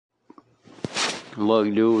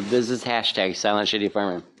Look, dude, this is hashtag Silent Shitty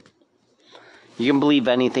Farming. You can believe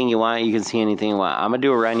anything you want. You can see anything you want. I'm going to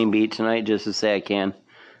do a riding beat tonight just to say I can.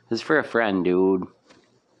 This is for a friend, dude.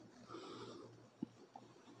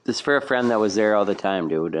 This is for a friend that was there all the time,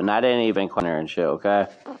 dude. And I didn't even corner and shit, okay?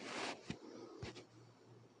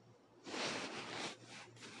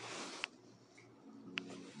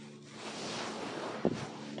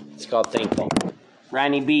 It's called Thankful.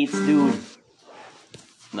 Ronnie Beats, dude.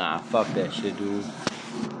 Nah, fuck that shit, dude.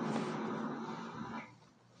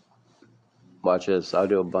 Watch this. I'll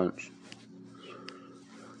do a bunch.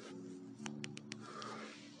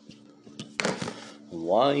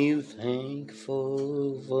 Why you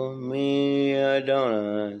thankful for me? I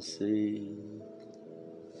don't see.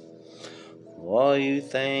 Why you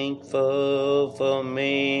thankful for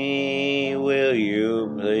me? Will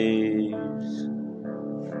you please?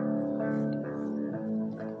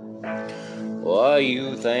 Why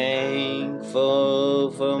you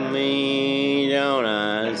thankful for me? Don't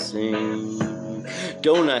I see?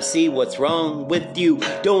 Don't I see what's wrong with you?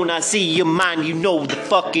 Don't I see your mind? You know the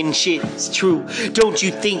fucking shit's true. Don't you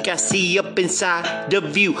think I see up inside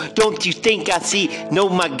of you? Don't you think I see? No,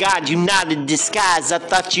 my God, you're not a disguise. I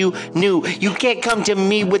thought you knew. You can't come to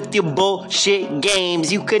me with your bullshit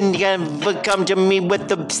games. You couldn't ever come to me with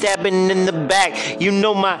the stabbing in the back. You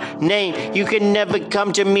know my name. You can never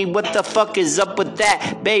come to me. What the fuck is up with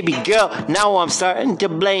that, baby girl? Now I'm starting to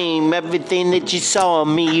blame everything that you saw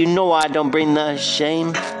in me. You know I don't bring the shame.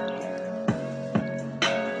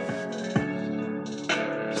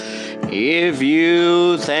 If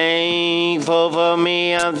you thankful for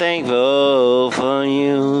me, I'm thankful for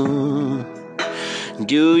you.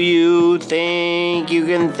 Do you think you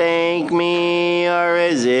can thank me, or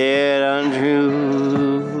is it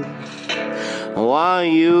untrue? Why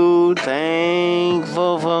you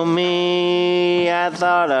thankful for me? I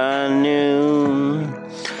thought I knew.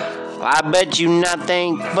 I bet you not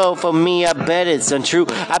thankful for me. I bet it's untrue.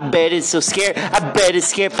 I bet it's so scared. I bet it's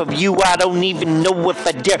scared from you. I don't even know if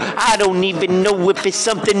I dare. I don't even know if it's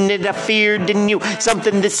something that I feared in you.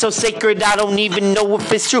 Something that's so sacred. I don't even know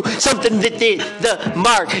if it's true. Something that did the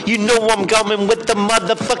mark. You know I'm coming with the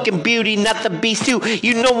motherfucking beauty, not the beast too.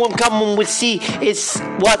 You know I'm coming with see. It's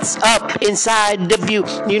what's up inside of you.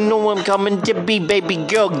 You know I'm coming to be, baby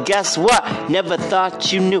girl. Guess what? Never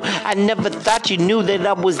thought you knew. I never thought you knew that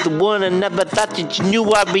I was the one. I never thought that you knew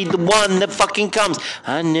I'd be the one that fucking comes.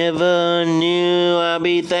 I never knew I'd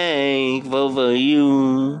be thankful for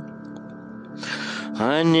you.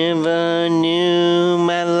 I never knew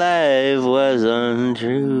my life was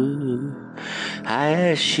untrue. I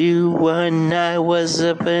asked you when I was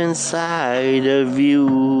up inside of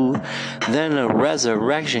you. Then a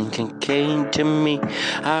resurrection came to me.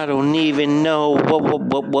 I don't even know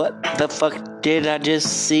what the fuck did I just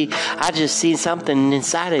see? I just seen something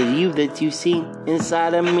inside of you that you seen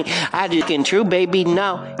inside of me. I just getting true, baby.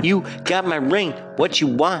 Now you got my ring. What you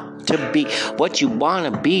want to be, what you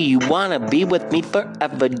wanna be. You wanna be with me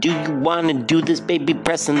forever. Do you wanna do this, baby?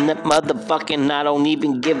 Pressing that motherfucking. I don't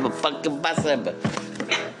even give a fuck if I said it.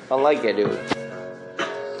 I like it, dude.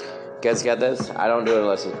 You guys got this? I don't do it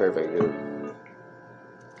unless it's perfect, dude.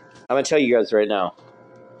 I'm gonna tell you guys right now.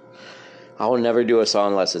 I will never do a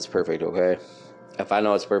song unless it's perfect, okay? If I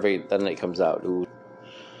know it's perfect, then it comes out, dude.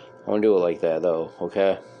 I won't do it like that, though,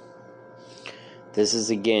 okay? This is,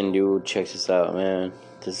 again, dude, check this out, man.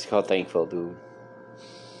 This is called Thankful, dude.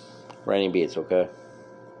 Ronnie Beats, okay?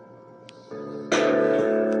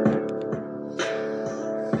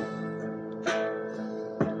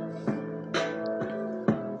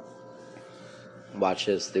 Watch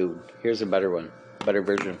this, dude. Here's a better one. Better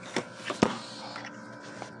version.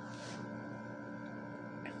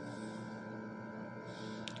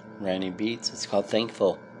 Ronnie Beats. It's called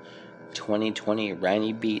Thankful. 2020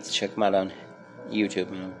 Ronnie Beats. Check them out on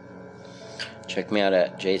YouTube, man. Check me out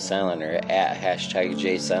at JSilent or at hashtag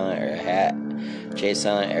JSilent or at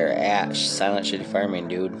JSilent or at Silent Shitty Farming,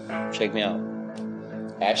 dude. Check me out.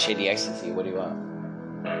 At Shitty Ecstasy. What do you want?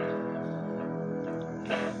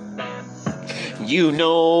 You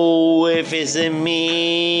know if it's in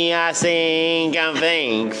me, I think I'm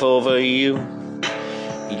thankful for you.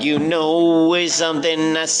 You know it's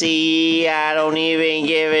something I see. I don't even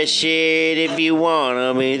give a shit if you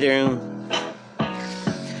wanna be through.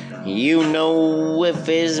 You know if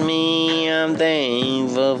it's me, I'm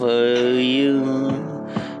thankful for you.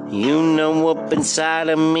 You know up inside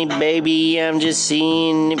of me, baby, I'm just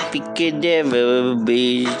seeing if it could ever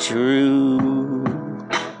be true.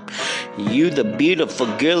 You the beautiful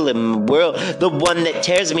girl in my world, the one that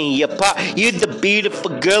tears me apart. You the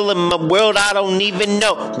beautiful girl in my world. I don't even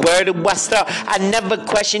know where do I start. I never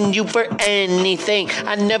questioned you for anything.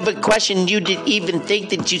 I never questioned you to even think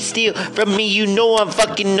that you steal from me. You know I'm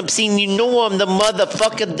fucking obscene. You know I'm the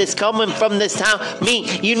motherfucker that's coming from this town.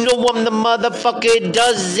 Me, you know I'm the motherfucker. It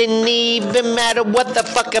doesn't even matter what the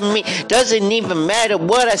fuck I mean. Doesn't even matter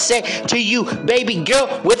what I say to you, baby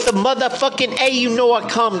girl, with the motherfucking A. You know I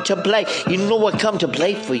come to play. You know I come to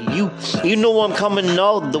play for you. You know I'm coming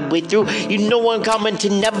all the way through. You know I'm coming to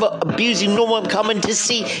never abuse. You know I'm coming to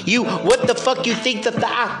see you. What the fuck you think that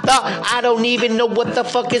I thought? I don't even know what the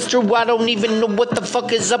fuck is true. I don't even know what the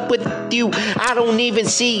fuck is up with you. I don't even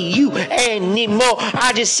see you anymore.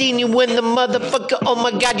 I just seen you in the motherfucker. Oh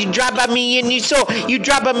my god, you drive by me and you saw. You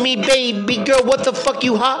drive by me, baby girl. What the fuck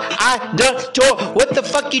you hot? I done tore. What the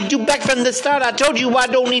fuck you do back from the start? I told you I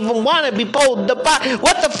don't even wanna be pulled apart.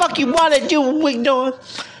 What the fuck you wanna do? Ignore.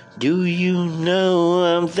 Do you know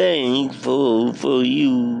I'm thankful for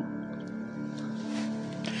you?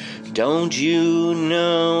 Don't you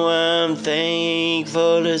know I'm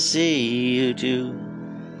thankful to see you too?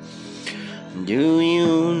 Do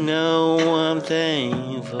you know I'm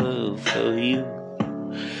thankful for you?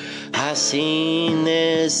 I seen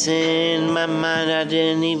this in my mind, I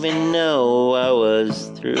didn't even know I was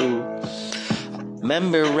through.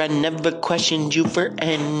 Remember, I never questioned you for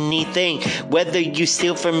anything. Whether you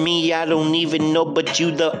steal from me, I don't even know. But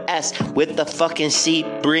you the S with the fucking C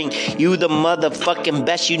bring. You the motherfucking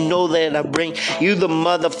best, you know that I bring. You the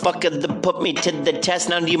motherfucker that put me to the test.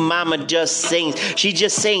 Now your mama just sings. She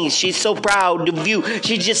just sings, she's so proud of you.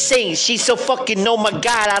 She just sings, she's so fucking, oh my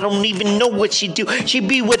god, I don't even know what she do. She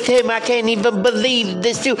be with him, I can't even believe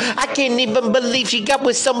this too. I can't even believe she got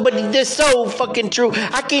with somebody that's so fucking true.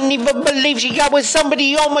 I can't even believe she got with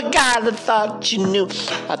somebody, oh my god, I thought you knew.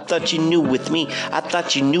 I thought you knew with me. I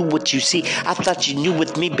thought you knew what you see. I thought you knew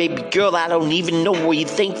with me, baby girl. I don't even know what you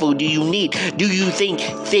thankful do you need. Do you think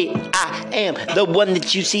that I am the one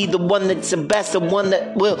that you see, the one that's the best, the one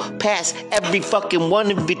that will pass every fucking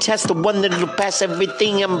one of your tests, the one that'll pass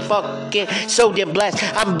everything? I'm fucking so damn blessed.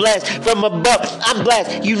 I'm blessed from above. I'm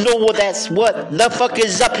blessed. You know that's what the fuck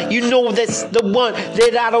is up. You know that's the one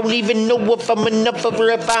that I don't even know if I'm enough of, or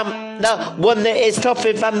if I'm the one that is tough,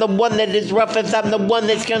 if I'm the one that is rough, if I'm the one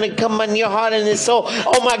that's gonna come on your heart and your soul.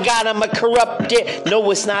 Oh my god, I'm a corrupted. No,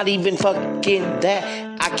 it's not even fucking that.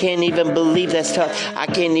 I can't even believe that's tough. I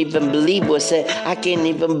can't even believe what's said. I can't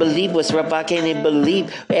even believe what's rough. I can't even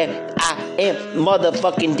believe that I am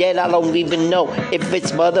motherfucking dead. I don't even know if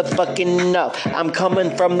it's motherfucking enough. I'm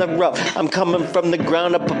coming from the rough. I'm coming from the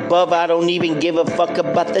ground up above. I don't even give a fuck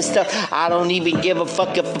about this stuff. I don't even give a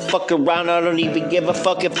fuck if I fuck around. I don't even give a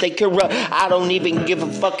fuck if they corrupt. I don't even give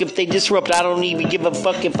a fuck if they disrupt. I don't even give a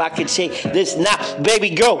fuck if I could say this now.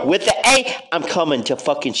 Baby girl, with the A, I'm coming to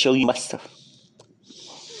fucking show you my stuff.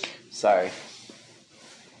 Sorry.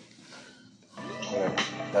 Whatever.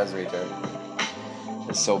 That was retarded.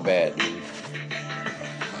 It's so bad, dude.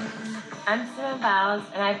 I'm Simone Biles,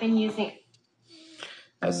 and I've been using...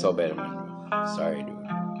 That's so bad of me. Sorry, dude.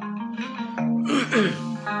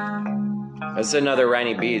 That's another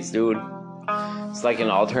Ronnie Beats, dude. It's like an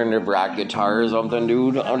alternative rock guitar or something,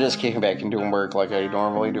 dude. I'm just kicking back and doing work like I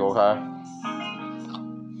normally do, okay?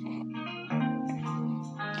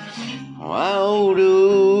 How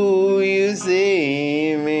do you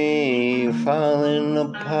see me falling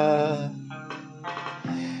apart?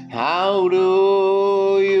 How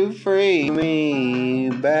do you free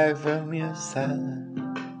me back from your side?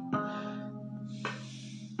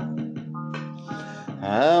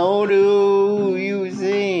 How do you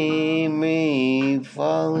see me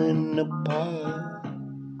falling apart?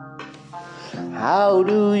 How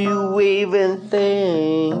do you even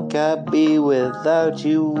think I'd be without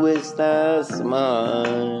you? It's not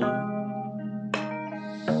smart.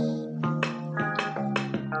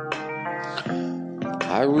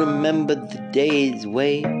 I remember the days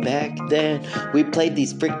way back then. We played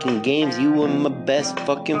these freaking games, you were my best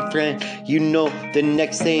fucking friend. You know the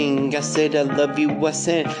next thing I said I love you, I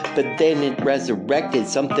said, but then it resurrected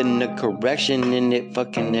something, a correction, and it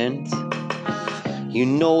fucking ends. You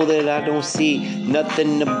know that I don't see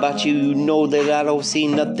nothing about you. You know that I don't see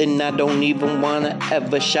nothing. I don't even wanna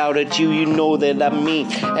ever shout at you. You know that I mean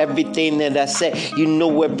everything that I say. You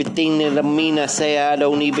know everything that I mean. I say I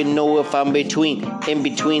don't even know if I'm in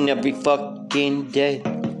between every fucking day.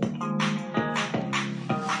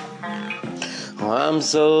 I'm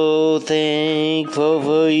so thankful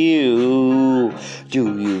for you.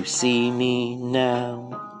 Do you see me now?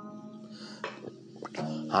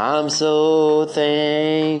 I'm so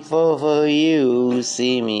thankful for you.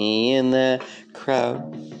 See me in the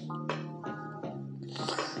crowd.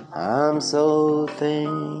 I'm so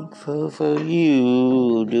thankful for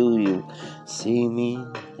you. Do you see me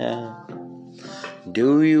now?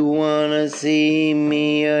 Do you wanna see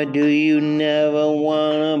me, or do you never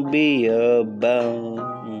wanna be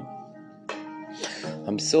about?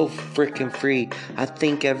 I'm so freaking free. I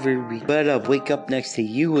think every week, but I wake up next to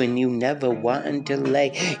you and you never wanting to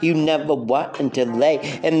lay. You never wanting to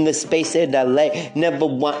lay in the space that I lay. Never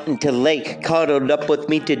wanting to lay. Cuddled up with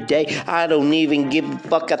me today. I don't even give a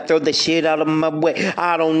fuck. I throw the shit out of my way.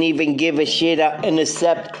 I don't even give a shit. I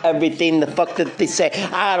intercept everything the fuck that they say.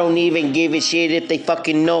 I don't even give a shit if they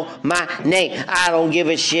fucking know my name. I don't give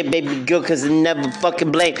a shit, baby girl, cause I never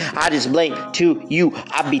fucking blame. I just blame to you.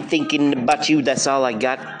 I be thinking about you. That's all I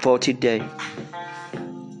got for today.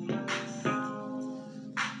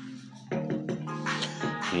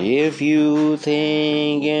 If you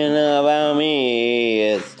thinking about me,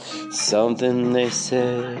 it's something they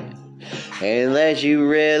say. Unless you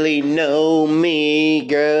really know me,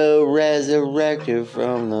 girl, resurrected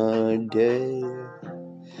from the dead.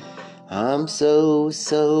 I'm so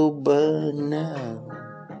sober now.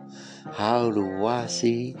 How do I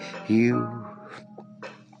see you?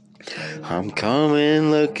 I'm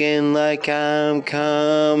coming looking like I'm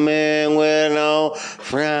coming with no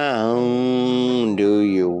frown. Do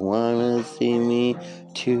you wanna see me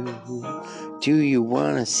too? Do you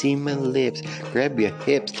wanna see my lips? Grab your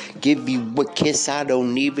hips, give you a kiss. I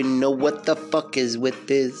don't even know what the fuck is with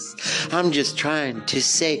this. I'm just trying to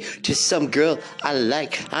say to some girl I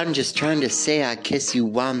like. I'm just trying to say I kiss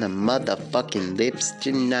you on the motherfucking lips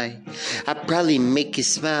tonight. I probably make you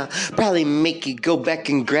smile, probably make you go back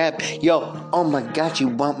and grab. Yo, oh my god, you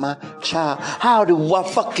want my child? How do I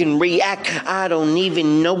fucking react? I don't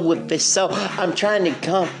even know if it's so. I'm trying to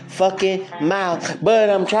come fucking mild,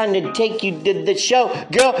 but I'm trying to take you to the show.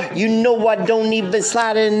 Girl, you know I don't even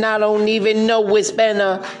slide and I don't even know. It's been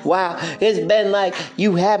a while. It's been like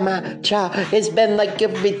you had my child. It's been like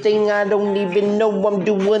everything. I don't even know. I'm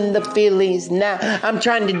doing the feelings now. I'm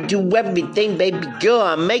trying to do everything, baby girl.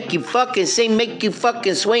 I make you fucking sing, make you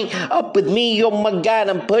fucking swing up with me. Oh my god,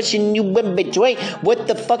 I'm pushing you in between. What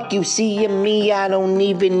the fuck you see in me? I don't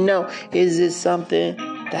even know. Is it something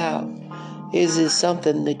that? Is it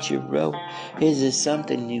something that you wrote? Is it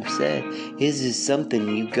something you said? Is it something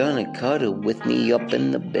you gonna cuddle with me up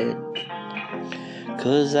in the bed?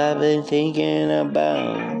 Cause I've been thinking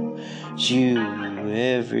about you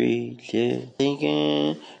every day.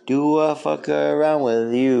 Thinking, do I fuck around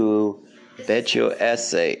with you? Bet your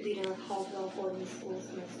essay.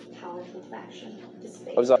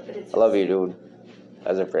 What's up? I love you, dude.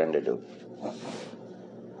 As a friend, dude.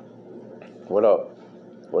 What up?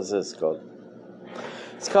 What's this called?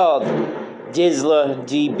 It's called Dizzla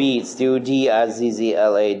D Beats, dude.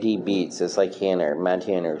 Dizzla D Beats. It's like Hanner, Matt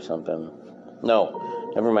Hanner or something.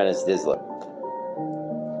 No, never mind, it's Dizzla.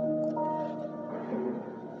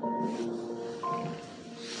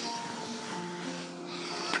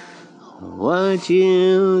 What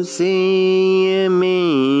you see in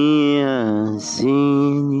me, I see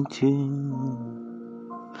in you too.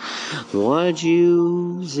 What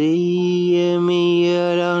you see in me,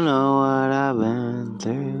 you don't know what I've been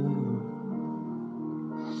through.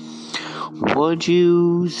 What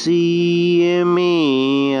you see in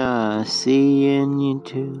me, I see in you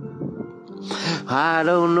too. I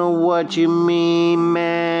don't know what you mean,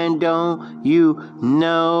 man, don't you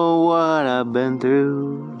know what I've been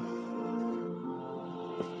through?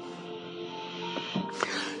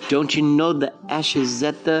 Don't you know the ashes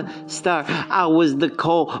at the start? I was the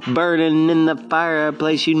coal burning in the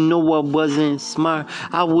fireplace. You know I wasn't smart.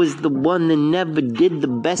 I was the one that never did the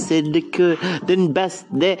best that it could. The best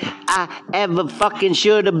that I ever fucking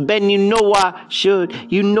should have been. You know I should.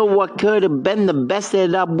 You know I could have been the best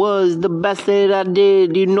that I was. The best that I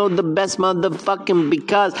did. You know the best motherfucking,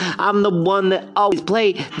 because I'm the one that always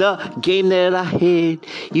played the game that I hid.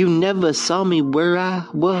 You never saw me where I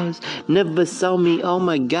was. Never saw me, oh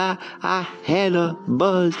my god. I had a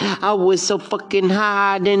buzz. I was so fucking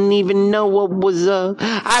high, I didn't even know what was up.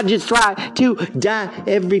 I just tried to die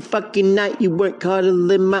every fucking night. You weren't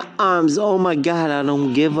cuddling my arms. Oh my god, I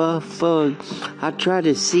don't give a fuck. I try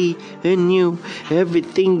to see in you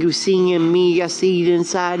everything you see in me. I see it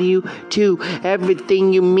inside you too.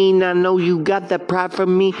 Everything you mean, I know you got that pride for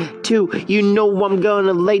me too. You know I'm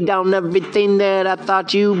gonna lay down everything that I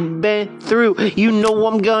thought you'd been through. You know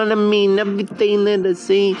I'm gonna mean everything that I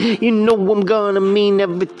see mean. You know I'm gonna mean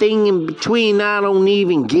everything in between. I don't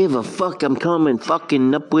even give a fuck. I'm coming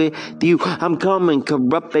fucking up with you. I'm coming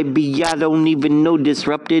corrupt, baby. I don't even know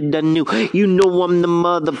disrupted. I knew. You know I'm the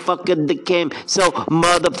motherfucker that came so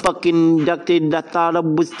motherfucking inducted. I thought I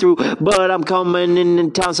was through, but I'm coming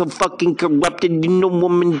in town so fucking corrupted. You know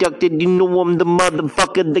I'm inducted. You know I'm the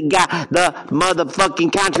motherfucker that got the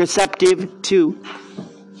motherfucking contraceptive too.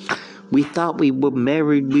 We thought we were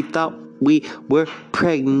married, we thought we were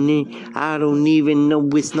pregnant. I don't even know,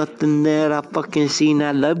 it's nothing that I fucking seen.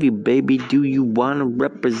 I love you, baby. Do you wanna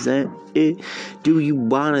represent it? Do you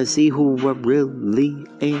wanna see who I really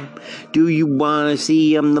am? Do you wanna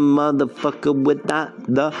see I'm the motherfucker without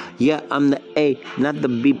the, yeah, I'm the A, not the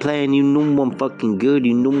B plan. You know I'm fucking good.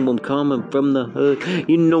 You know I'm coming from the hood.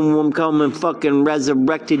 You know I'm coming fucking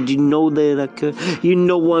resurrected. You know that I could. You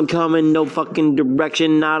know I'm coming no fucking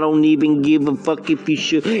direction. I don't even give a fuck if you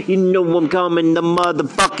should. You know I'm coming the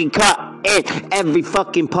motherfucking cut. And every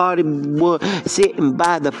fucking party was sitting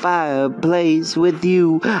by the fireplace with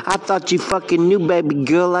you. I thought you fucking knew, baby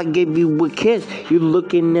girl. I gave you a kiss. You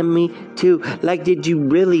looking at me too. Like, did you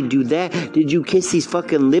really do that? Did you kiss these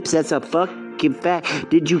fucking lips? That's a fucking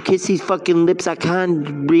fact. Did you kiss these fucking lips? I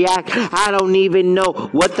can't react. I don't even know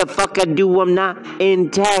what the fuck I do. I'm not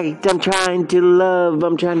intact. I'm trying to love.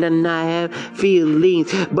 I'm trying to not have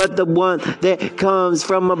feelings, but the one that comes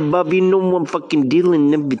from above. You know I'm fucking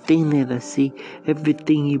dealing everything that I see.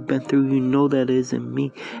 Everything you've been through, you know that isn't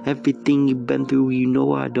me. Everything you've been through, you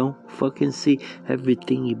know I don't fucking see.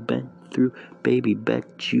 Everything you've been through, baby,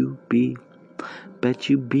 bet you be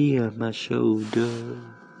on my shoulder.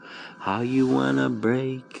 How you wanna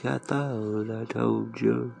break? I thought I told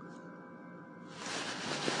you.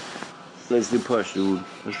 Let's do push, dude.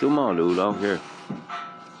 Let's do more, dude. I don't care.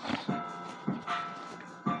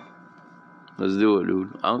 Let's do it,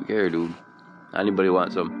 dude. I don't care, dude. Anybody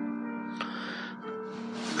want some?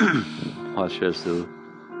 Watch this, dude.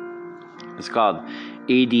 It's called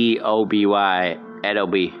EDOBY.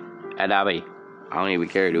 Adobe. Adobe. I don't even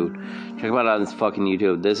care, dude. Check them out on this fucking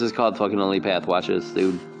YouTube. This is called fucking Only Path. Watch this,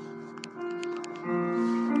 dude.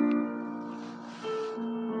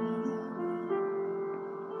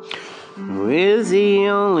 Is the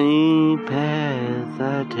only path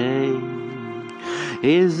I take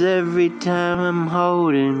is every time I'm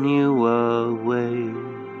holding you away.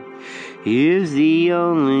 Is the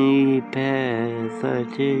only path I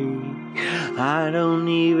take. I don't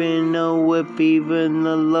even know if even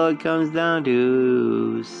the Lord comes down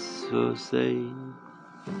to so say.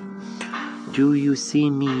 Do you see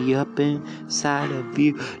me up inside of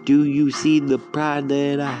you? Do you see the pride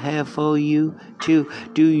that I have for you too?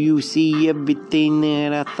 Do you see everything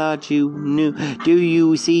that I thought you knew? Do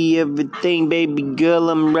you see everything, baby girl?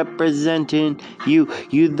 I'm representing you.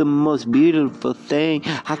 You the most beautiful thing.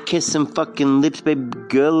 I kiss some fucking lips, baby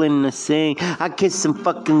girl, and I sing. I kiss some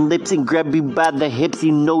fucking lips and grab you by the hips.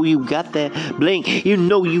 You know you got that bling. You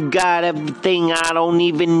know you got everything. I don't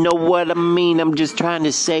even know what I mean. I'm just trying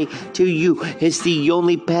to say to you, it's the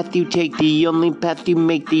only path you take, the only path you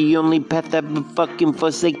make, the only path ever fucking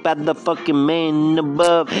forsake by the fucking man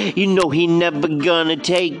above. You know he never gonna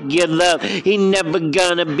take your love. He never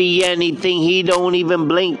gonna be anything. He don't even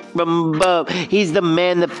blink from above. He's the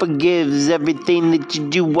man that forgives everything that you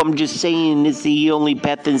do. I'm just saying it's the only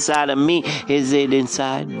path inside of me. Is it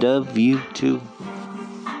inside of you too?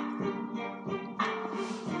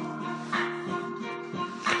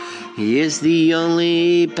 It's the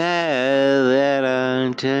only path that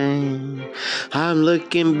I take. I'm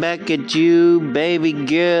looking back at you, baby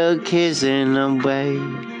girl, kissing away.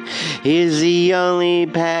 It's the only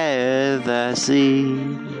path I see.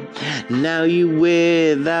 Now you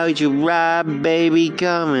without your ride, baby,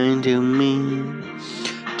 coming to me.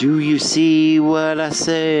 Do you see what I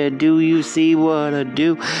said? Do you see what I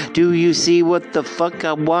do? Do you see what the fuck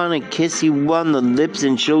I wanna kiss you on the lips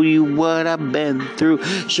and show you what I've been through?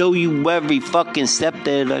 Show you every fucking step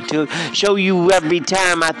that I took. Show you every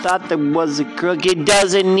time I thought there was a crook. It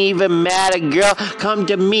doesn't even matter, girl. Come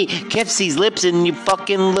to me, kiss these lips and you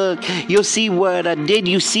fucking look. You'll see what I did.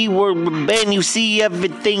 You see where we've been. You see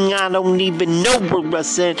everything. I don't even know where I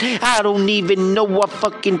sent. I don't even know. I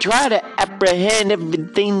fucking try to apprehend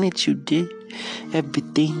everything that you did,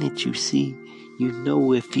 everything that you see. You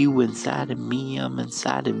know if you inside of me, I'm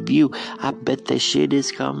inside of you. I bet that shit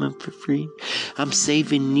is coming for free. I'm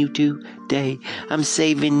saving you today. I'm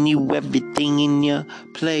saving you everything in your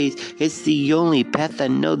place. It's the only path I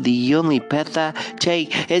know, the only path I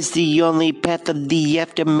take. It's the only path of the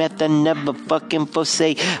aftermath I never fucking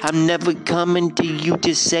forsake. I'm never coming to you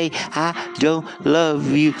to say I don't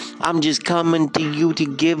love you. I'm just coming to you to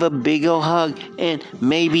give a big ol' hug. And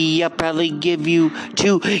maybe I'll probably give you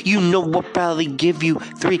 2. You know I'll probably give you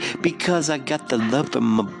 3. Because I got the love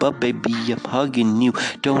from above, baby. I'm hugging you.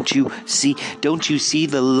 Don't you see? Don't you see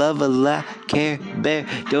the love a lot, Care Bear?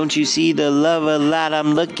 Don't you see the love a lot?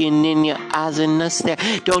 I'm looking in your eyes and I stare.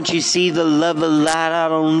 Don't you see the love a lot? I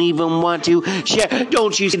don't even want to share.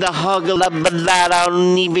 Don't you see the hug a lot? I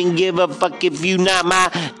don't even give a fuck if you not my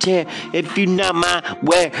chair, if you not my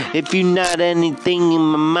where, if you not anything in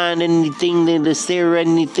my mind, anything that is there,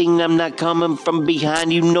 anything I'm not coming from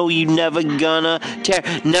behind. You know you never gonna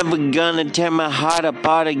tear my heart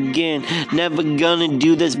apart again. Never gonna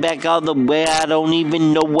do this back all the way. I don't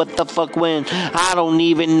even know what the fuck when. I don't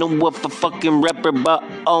even know what the fucking rapper, but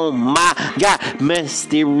oh my god,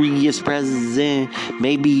 mysterious present.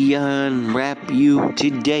 Maybe unwrap you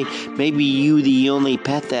today. Maybe you the only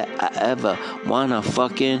path that I ever wanna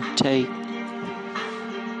fucking take.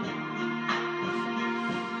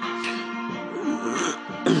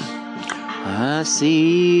 I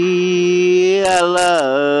see a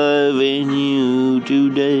love in you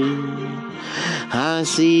today. I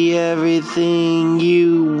see everything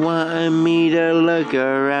you want me to look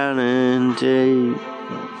around and take.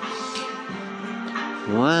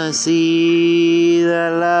 I see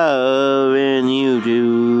the love in you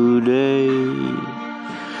today.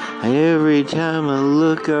 Every time I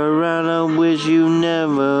look around, I wish you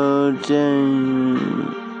never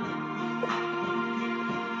changed.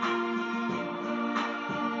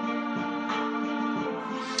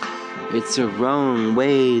 It's the wrong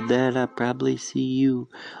way that I probably see you.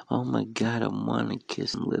 Oh my god, I wanna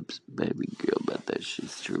kiss lips, baby girl, but that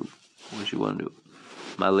shit's true. What you wanna do?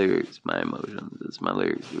 My lyrics, my emotions, it's my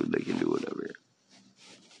lyrics, dude. They can do whatever.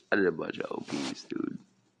 I did a bunch of OPs, dude.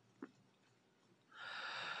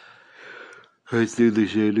 Let's do this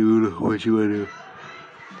shit, dude. What you wanna do?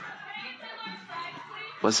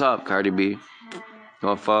 What's up, Cardi B? You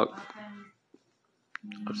wanna fuck?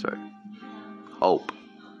 I'm sorry. Hope.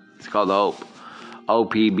 It's called Hope.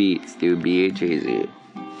 OP Beats, dude. BHAZ.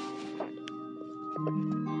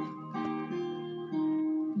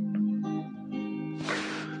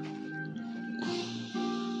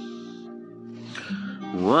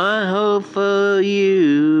 What hope for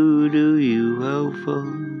you do you hope for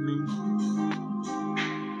me?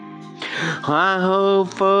 I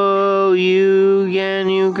hope for you, can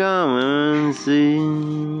you come and see?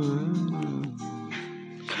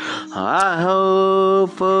 I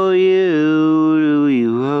hope for you, do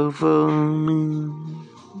you hope for me?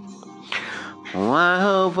 I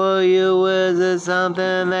hope for you, is it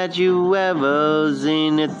something that you ever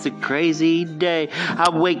seen? It's a crazy day. I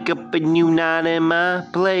wake up and you not in my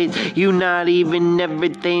place. You not even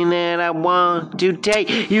everything that I want to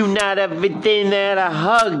take. You not everything that I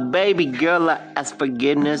hug, baby girl. I ask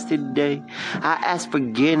forgiveness today. I ask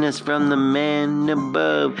forgiveness from the man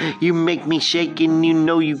above. You make me shake and you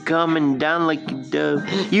know you coming down like a dove.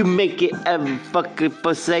 You make it ever fucking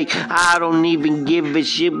forsake. I don't even give a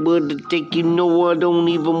shit what it take. You know I don't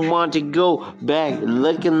even want to go back.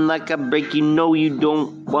 Looking like a break. You know you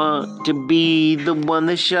don't want to be the one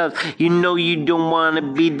that shoves. You know you don't want to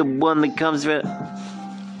be the one that comes for.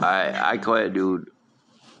 I quit, dude.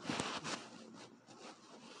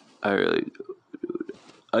 I really do, dude.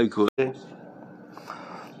 I quit.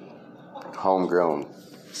 Homegrown.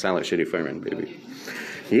 Silent Shitty Fireman, baby.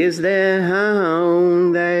 Is there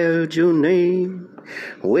home that you need?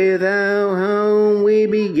 Without home we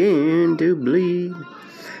begin to bleed.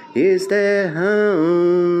 Is there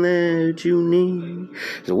home that you need?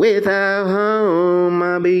 Without home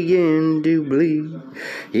I begin to bleed.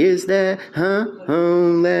 Is there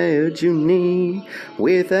home that you need?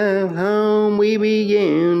 Without home we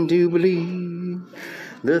begin to bleed.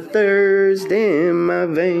 The thirst in my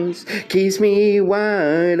veins keeps me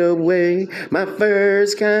wide awake. My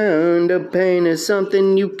first kind of pain is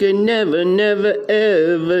something you can never, never,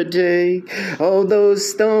 ever take. All those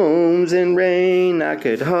storms and rain, I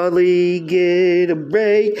could hardly get a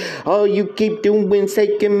break. All you keep doing is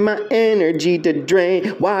taking my energy to drain.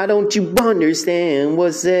 Why don't you understand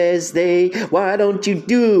what's at stake? Why don't you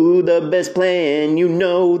do the best plan? You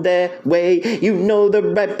know that way, you know the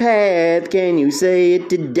right path. Can you say it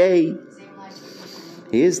today?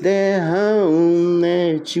 Is there home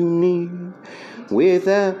that you need?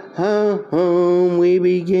 Without home we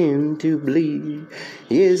begin to bleed.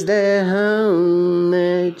 Is that home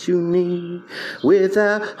that you need?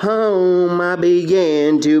 Without home, I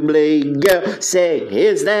began to bleed. Girl, say,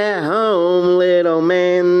 is that home, little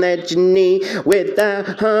man, that you need?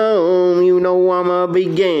 Without home, you know I'ma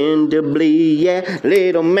begin to bleed. Yeah,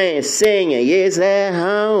 little man singing, is that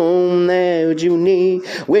home that you need?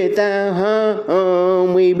 Without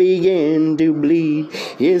home, we begin to bleed.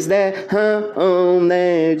 Is that home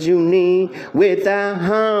that you need? Without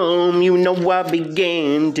home, you know I begin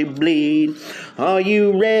to bleed. Are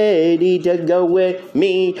you ready to go with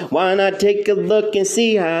me? Why not take a look and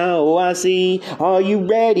see how I see? Are you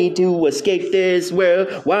ready to escape this world?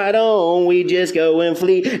 Why don't we just go and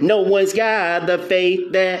flee? No one's got the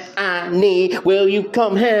faith that I need. Will you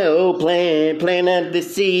come help plant at the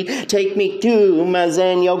seed? Take me to my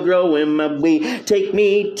zen, you're growing my weed. Take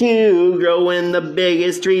me to growing the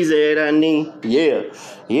biggest trees that I need. Yeah.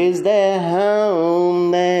 Is that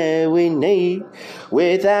home that we need?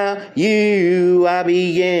 Without you, I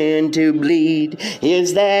begin to bleed.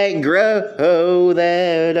 Is that grow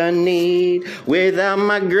that I need? Without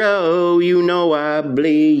my grow, you know I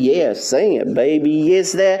bleed. Yeah, sing it, baby.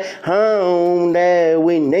 Is that home that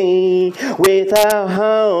we need? Without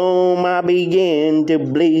home, I begin to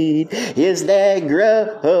bleed. Is that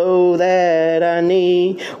grow that I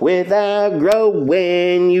need? Without grow,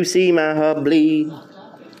 when you see my heart bleed.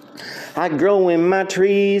 I grow in my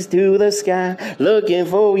trees to the sky, looking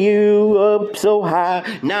for you up so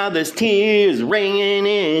high. Now there's tears ringing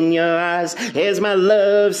in your eyes as my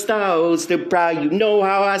love starts to pry. You know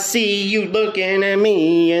how I see you looking at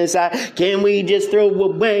me inside. Can we just throw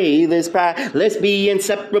away this pride? Let's be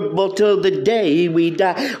inseparable till the day we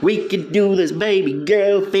die. We could do this, baby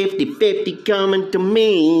girl, 50-50, coming to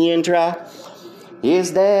me and try.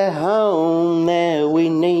 Is that home that we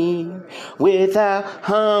need? Without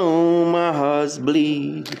home, our hearts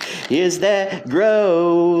bleed. Is that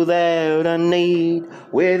grow that I need?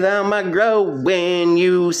 Without my grow, when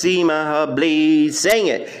you see my heart bleed. Sing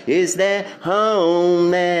it. Is that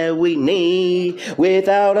home that we need?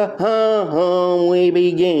 Without a home, we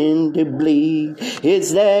begin to bleed.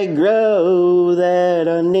 It's that grow that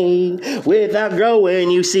I need. Without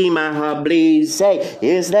growing, you see my heart bleed. Say,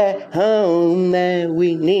 is that home that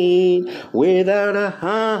we need? Without a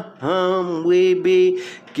home, we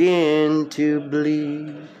begin to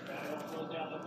bleed.